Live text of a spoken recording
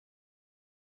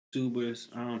Tubers.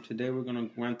 Today we're going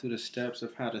to run through the steps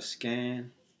of how to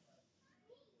scan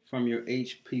from your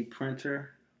HP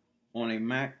printer on a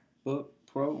MacBook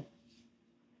Pro.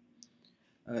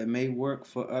 It may work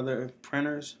for other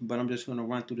printers, but I'm just going to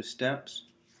run through the steps.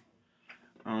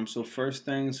 So first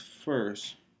things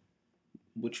first,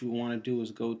 what you want to do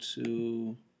is go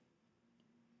to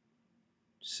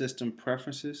System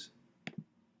Preferences,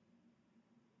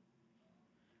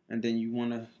 and then you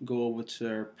want to go over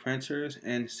to Printers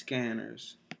and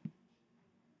Scanners.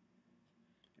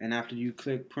 And after you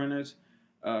click Printers,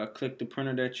 click the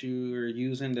printer that you are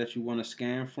using that you want to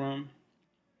scan from.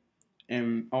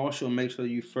 And also make sure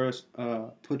you first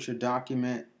put your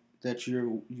document that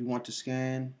you want to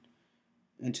scan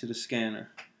into the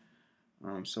scanner.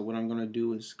 So what I'm going to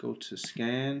do is go to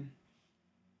Scan,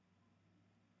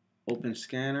 Open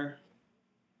Scanner.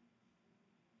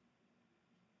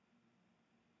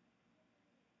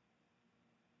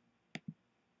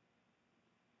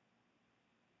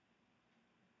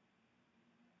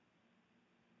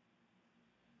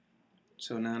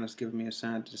 So now it's giving me a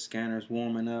sign that the scanner is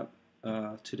warming up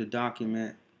to the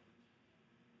document.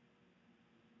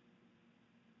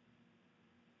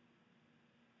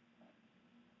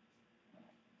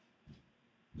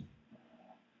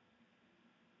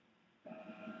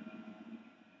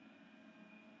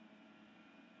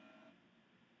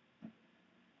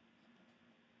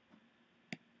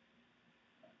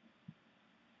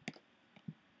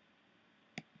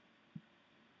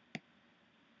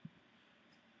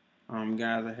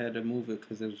 Guys, I had to move it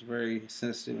because it was very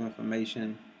sensitive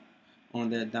information on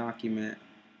that document.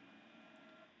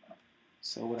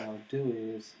 So what I'll do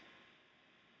is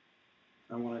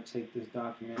I want to take this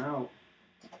document out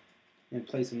and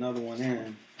place another one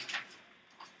in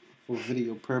for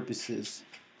video purposes.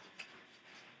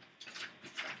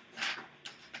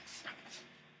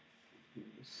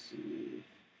 Let's see.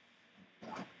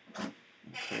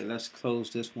 Okay, let's close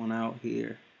this one out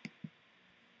here.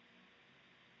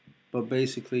 But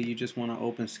basically, you just want to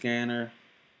open Scanner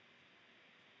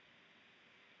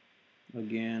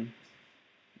again,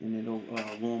 and it'll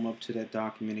warm up to that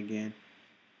document again.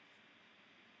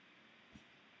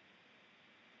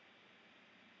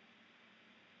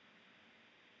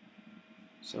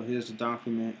 So here's the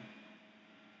document,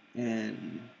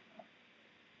 and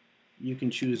you can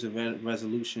choose a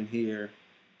resolution here,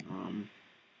 and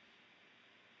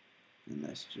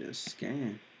let's just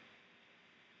scan.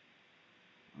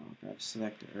 Got to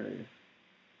select the area.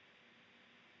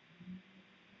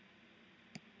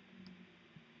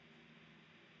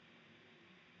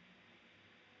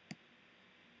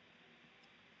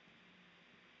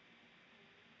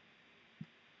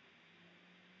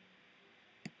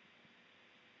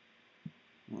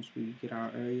 Once we get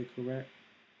our area correct,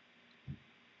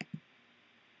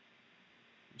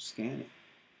 we'll scan it.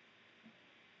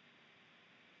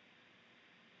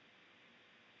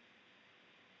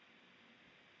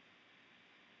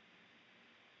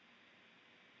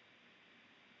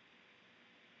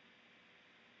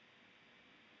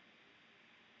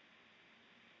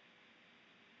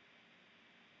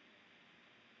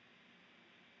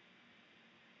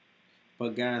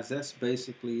 But guys, that's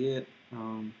basically it.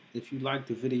 If you like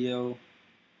the video,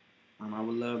 I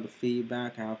would love the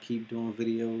feedback. I'll keep doing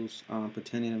videos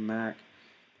pertaining to Mac.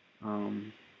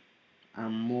 I'm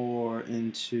more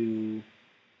into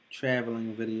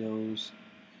traveling videos,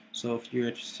 so if you're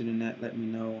interested in that, let me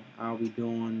know. I'll be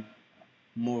doing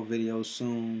more videos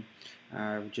soon.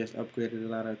 I've just upgraded a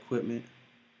lot of equipment,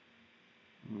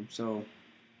 so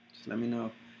just let me know,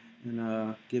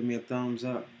 and give me a thumbs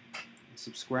up.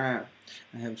 Subscribe.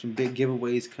 I have some big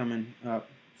giveaways coming up.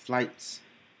 Flights.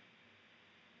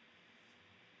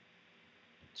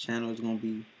 Channel is gonna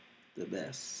be the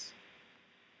best.